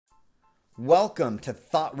Welcome to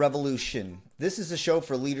Thought Revolution. This is a show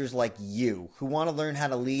for leaders like you who want to learn how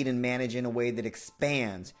to lead and manage in a way that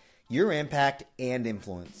expands your impact and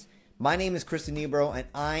influence. My name is Chris Anibro, and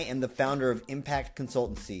I am the founder of Impact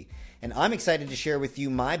Consultancy, and I'm excited to share with you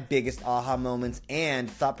my biggest aha moments and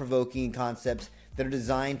thought-provoking concepts that are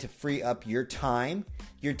designed to free up your time,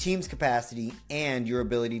 your team's capacity, and your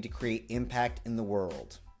ability to create impact in the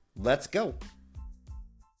world. Let's go.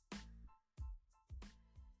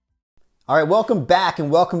 All right, welcome back and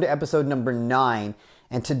welcome to episode number 9.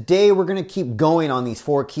 And today we're going to keep going on these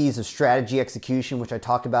 4 keys of strategy execution, which I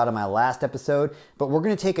talked about in my last episode. But we're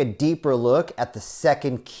going to take a deeper look at the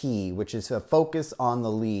second key, which is a focus on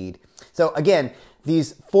the lead. So again,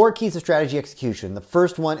 these 4 keys of strategy execution. The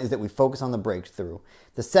first one is that we focus on the breakthrough.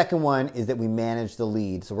 The second one is that we manage the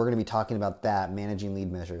lead. So we're going to be talking about that, managing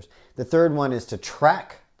lead measures. The third one is to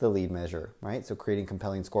track the lead measure, right? So creating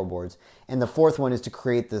compelling scoreboards. And the fourth one is to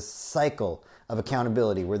create this cycle of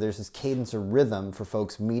accountability where there's this cadence or rhythm for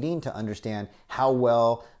folks meeting to understand how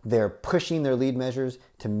well they're pushing their lead measures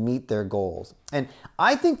to meet their goals. And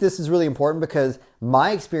I think this is really important because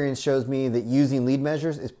my experience shows me that using lead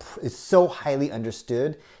measures is so highly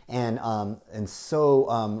understood and so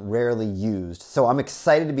rarely used. So I'm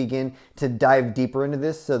excited to begin to dive deeper into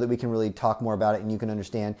this so that we can really talk more about it and you can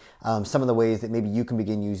understand some of the ways that maybe you can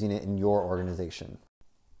begin using it in your organization.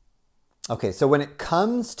 Okay, so when it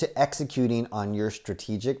comes to executing on your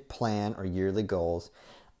strategic plan or yearly goals,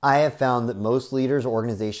 I have found that most leaders or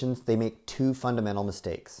organizations, they make 2 fundamental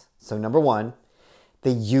mistakes. So number 1,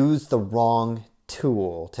 they use the wrong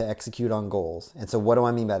tool to execute on goals. And so what do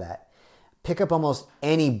I mean by that? Pick up almost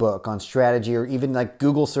any book on strategy or even like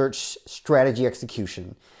Google search strategy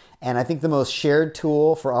execution. And I think the most shared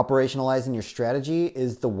tool for operationalizing your strategy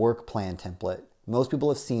is the work plan template. Most people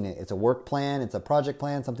have seen it. It's a work plan, it's a project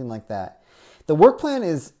plan, something like that. The work plan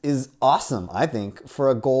is awesome, I think, for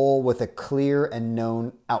a goal with a clear and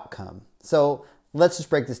known outcome. So let's just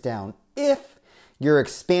break this down. If you're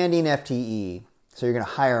expanding FTE, so you're going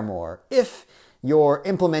to hire more, if you're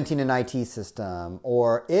implementing an IT system,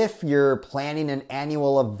 or if you're planning an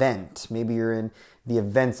annual event, maybe you're in the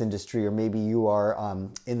events industry, or maybe you are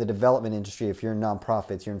in the development industry, if you're in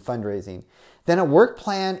nonprofits, you're in fundraising, then a work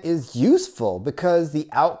plan is useful because the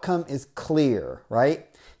outcome is clear, right?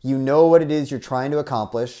 You know what it is you're trying to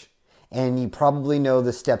accomplish, and you probably know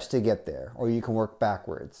the steps to get there, or you can work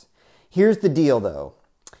backwards. Here's the deal though.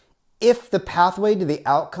 If the pathway to the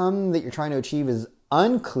outcome that you're trying to achieve is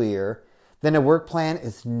unclear, then a work plan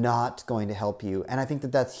is not going to help you. And I think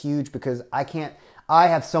that that's huge because I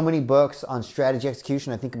have so many books on strategy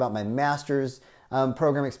execution. I think about my master's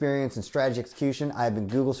program experience and strategy execution. I've been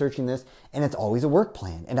Google searching this and it's always a work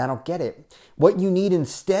plan and I don't get it. What you need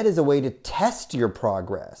instead is a way to test your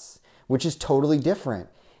progress, which is totally different.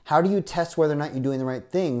 How do you test whether or not you're doing the right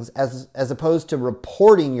things as opposed to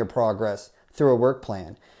reporting your progress through a work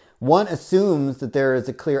plan? One assumes that there is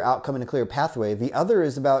a clear outcome and a clear pathway. The other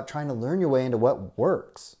is about trying to learn your way into what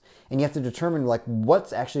works. And you have to determine like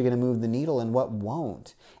what's actually going to move the needle and what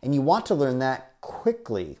won't. And you want to learn that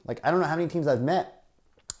quickly. Like I don't know how many teams I've met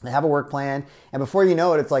that have a work plan and before you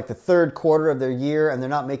know it, it's like the 3rd quarter of their year and they're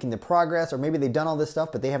not making the progress, or maybe they've done all this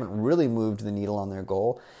stuff, but they haven't really moved the needle on their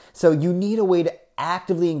goal. So you need a way to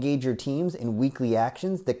actively engage your teams in weekly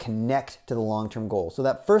actions that connect to the long-term goal. So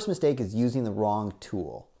that first mistake is using the wrong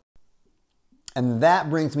tool. And that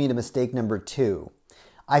brings me to mistake number 2.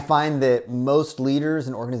 I find that most leaders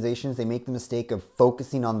and organizations, they make the mistake of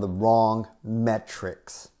focusing on the wrong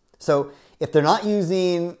metrics. So if they're not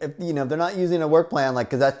using, a work plan, like,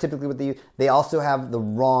 because that's typically what they also have the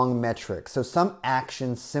wrong metrics. So some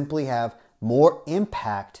actions simply have more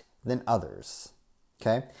impact than others.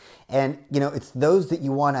 Okay. And, it's those that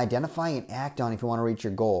you want to identify and act on if you want to reach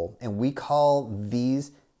your goal. And we call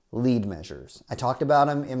these lead measures. I talked about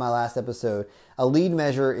them in my last episode. A lead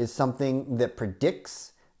measure is something that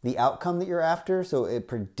predicts the outcome that you're after. So it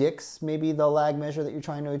predicts maybe the lag measure that you're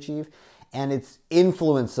trying to achieve. And it's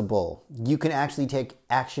influenceable. You can actually take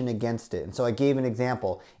action against it. And so I gave an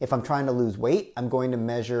example. If I'm trying to lose weight, I'm going to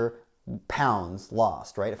measure pounds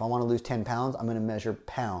lost, right? If I want to lose 10 pounds, I'm going to measure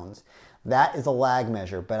pounds. That is a lag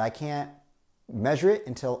measure, but I can't measure it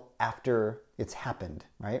until after it's happened,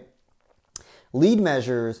 right? Lead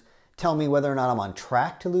measures tell me whether or not I'm on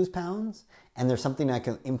track to lose pounds, and there's something I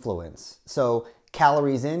can influence. So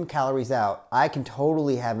calories in, calories out. I can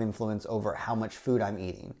totally have influence over how much food I'm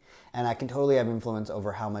eating, and I can totally have influence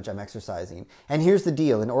over how much I'm exercising. And here's the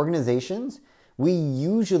deal. In organizations, we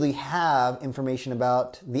usually have information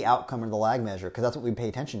about the outcome or the lag measure because that's what we pay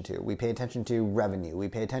attention to. We pay attention to revenue. We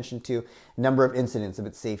pay attention to number of incidents of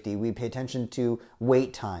its safety. We pay attention to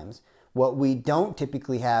wait times. What we don't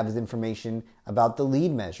typically have is information about the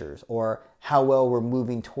lead measures or how well we're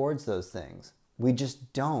moving towards those things. We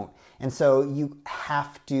just don't. And so you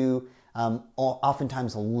have to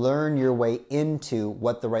oftentimes learn your way into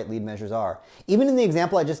what the right lead measures are. Even in the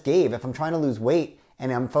example I just gave, if I'm trying to lose weight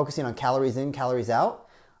and I'm focusing on calories in, calories out,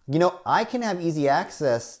 I can have easy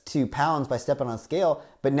access to pounds by stepping on a scale,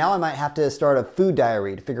 but now I might have to start a food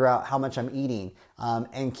diary to figure out how much I'm eating,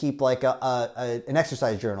 and keep like an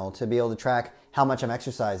exercise journal to be able to track how much I'm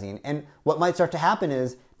exercising. And what might start to happen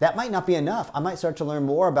is that might not be enough. I might start to learn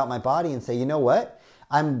more about my body and say, you know what?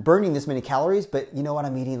 I'm burning this many calories, but you know what?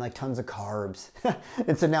 I'm eating like tons of carbs.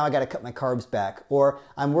 And so now I got to cut my carbs back. Or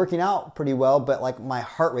I'm working out pretty well, but like my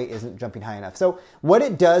heart rate isn't jumping high enough. So what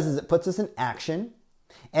it does is it puts us in action.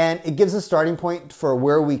 And it gives a starting point for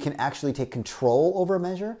where we can actually take control over a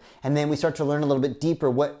measure. And then we start to learn a little bit deeper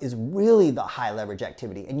what is really the high leverage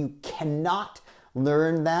activity. And you cannot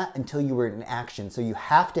learn that until you were in action. So you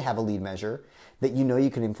have to have a lead measure that you know you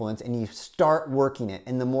can influence, and you start working it.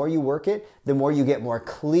 And the more you work it, the more you get more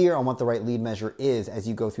clear on what the right lead measure is as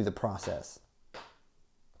you go through the process.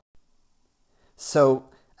 So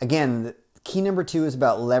again, key number 2 is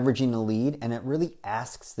about leveraging a lead, and it really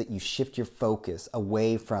asks that you shift your focus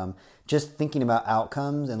away from just thinking about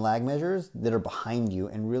outcomes and lag measures that are behind you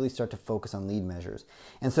and really start to focus on lead measures.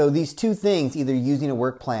 And so these two things, either using a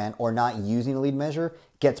work plan or not using a lead measure,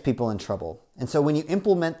 gets people in trouble. And so when you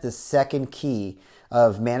implement the second key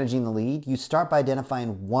of managing the lead, you start by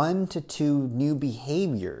identifying 1 to 2 new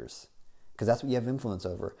behaviors, because that's what you have influence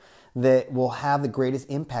over, that will have the greatest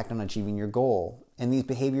impact on achieving your goal. And these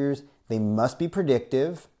behaviors, they must be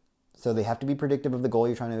predictive, so they have to be predictive of the goal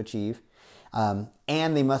you're trying to achieve,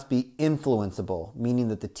 and they must be influenceable, meaning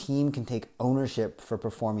that the team can take ownership for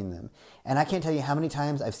performing them. And I can't tell you how many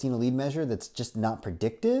times I've seen a lead measure that's just not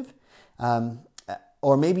predictive,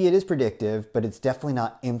 or maybe it is predictive, but it's definitely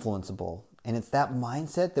not influenceable. And it's that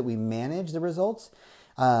mindset that we manage the results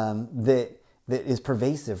that is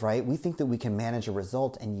pervasive, right? We think that we can manage a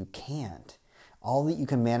result, and you can't. All that you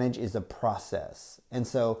can manage is a process. And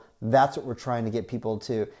so that's what we're trying to get people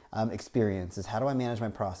to experience, is how do I manage my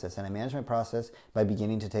process? And I manage my process by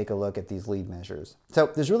beginning to take a look at these lead measures. So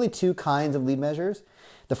there's really 2 kinds of lead measures.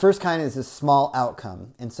 The first kind is a small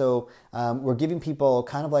outcome. And so we're giving people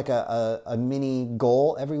kind of like a mini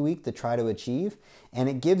goal every week to try to achieve. And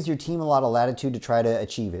it gives your team a lot of latitude to try to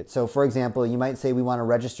achieve it. So for example, you might say we want to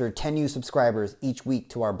register 10 new subscribers each week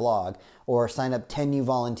to our blog, or sign up 10 new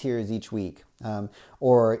volunteers each week,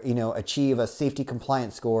 or achieve a safety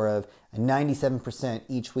compliance score of 97%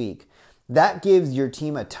 each week. That gives your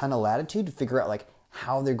team a ton of latitude to figure out like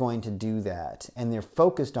how they're going to do that, and they're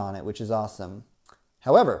focused on it, which is awesome.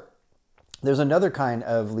 However, there's another kind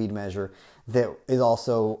of lead measure that is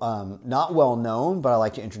also not well known, but I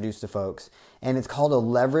like to introduce to folks, and it's called a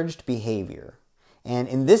leveraged behavior. And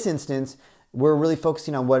in this instance, we're really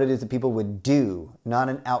focusing on what it is that people would do, not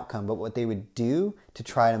an outcome, but what they would do to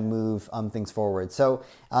try to move things forward. So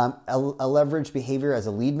a leveraged behavior as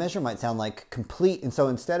a lead measure might sound like complete. And so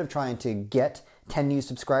instead of trying to get 10 new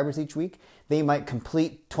subscribers each week, they might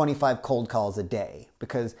complete 25 cold calls a day,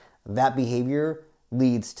 because that behavior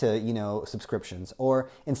leads to, subscriptions. Or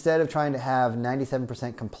instead of trying to have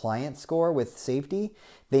 97% compliance score with safety,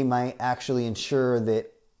 they might actually ensure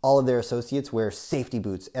that all of their associates wear safety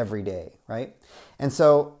boots every day, right? And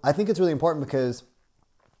so I think it's really important, because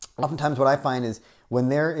oftentimes what I find is when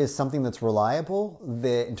there is something that's reliable,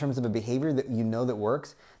 that in terms of a behavior that you know that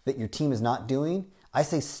works, that your team is not doing, I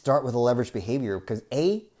say start with a leveraged behavior, because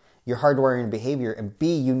A, you're hardwiring a behavior, and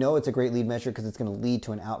B, you know it's a great lead measure because it's going to lead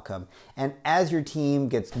to an outcome. And as your team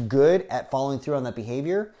gets good at following through on that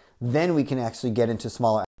behavior, then we can actually get into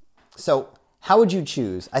smaller. So how would you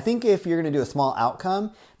choose? I think if you're going to do a small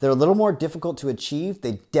outcome, they're a little more difficult to achieve.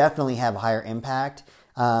 They definitely have higher impact,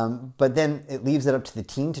 but then it leaves it up to the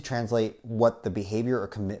team to translate what the behavior or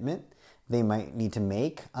commitment they might need to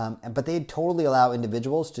make. But they totally allow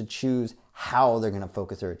individuals to choose how they're going to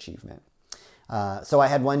focus their achievement. So I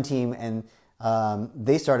had one team, and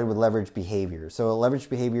they started with leveraged behavior. So a leveraged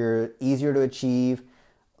behavior, easier to achieve,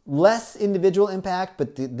 less individual impact,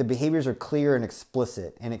 but the behaviors are clear and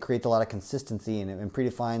explicit, and it creates a lot of consistency, and it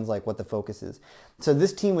predefines like what the focus is. So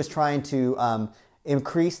this team was trying to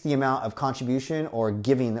increase the amount of contribution or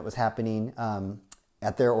giving that was happening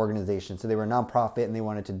at their organization. So they were a nonprofit, and they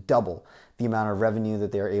wanted to double the amount of revenue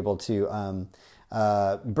that they were able to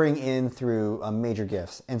bring in through major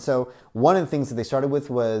gifts. And so one of the things that they started with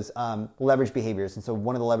was leverage behaviors. And so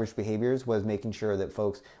one of the leverage behaviors was making sure that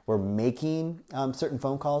folks were making certain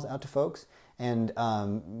phone calls out to folks. and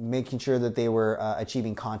making sure that they were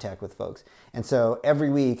achieving contact with folks. And so every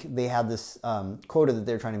week they had this quota that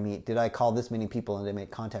they're trying to meet. Did I call this many people and did I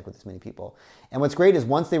make contact with this many people? And what's great is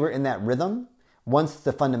once they were in that rhythm, once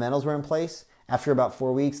the fundamentals were in place, after about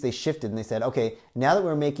 4 weeks, they shifted and they said, okay, now that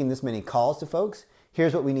we're making this many calls to folks,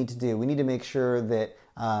 here's what we need to do. We need to make sure that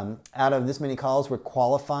out of this many calls, we're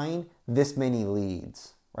qualifying this many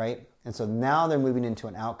leads, right? And so now they're moving into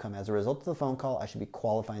an outcome. As a result of the phone call, I should be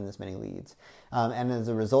qualifying this many leads. And as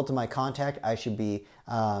a result of my contact, I should be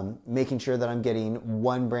making sure that I'm getting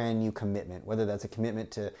one brand new commitment, whether that's a commitment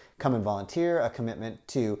to come and volunteer, a commitment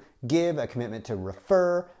to give, a commitment to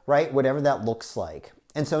refer, right? Whatever that looks like.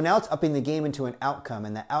 And so now it's upping the game into an outcome,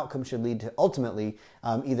 and that outcome should lead to ultimately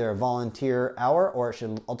either a volunteer hour, or it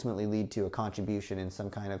should ultimately lead to a contribution in some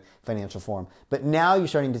kind of financial form. But now you're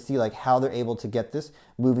starting to see like how they're able to get this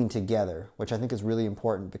moving together, which I think is really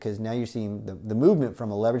important, because now you're seeing the movement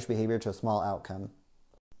from a leveraged behavior to a small outcome.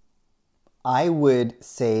 I would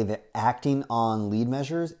say that acting on lead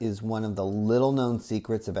measures is one of the little known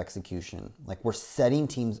secrets of execution. Like, we're setting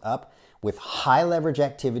teams up with high leverage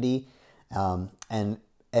activity, and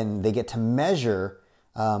they get to measure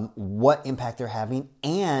what impact they're having,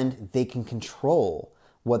 and they can control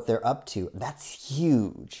what they're up to. That's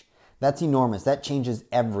huge. That's enormous. That changes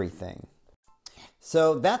everything.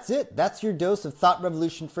 So that's it. That's your dose of thought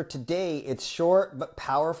revolution for today. It's short but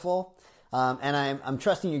powerful, and I'm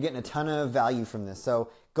trusting you're getting a ton of value from this. So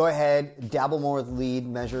go ahead, dabble more with lead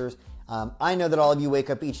measures. I know that all of you wake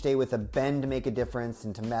up each day with a bend to make a difference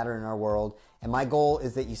and to matter in our world. And my goal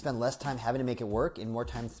is that you spend less time having to make it work and more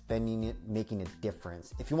time spending it making a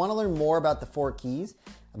difference. If you want to learn more about the 4 keys,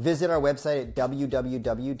 visit our website at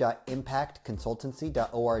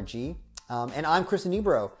www.impactconsultancy.org. And I'm Chris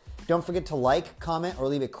Anibro. Don't forget to like, comment, or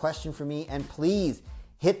leave a question for me. And please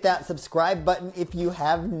hit that subscribe button if you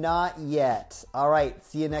have not yet. All right,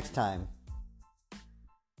 see you next time.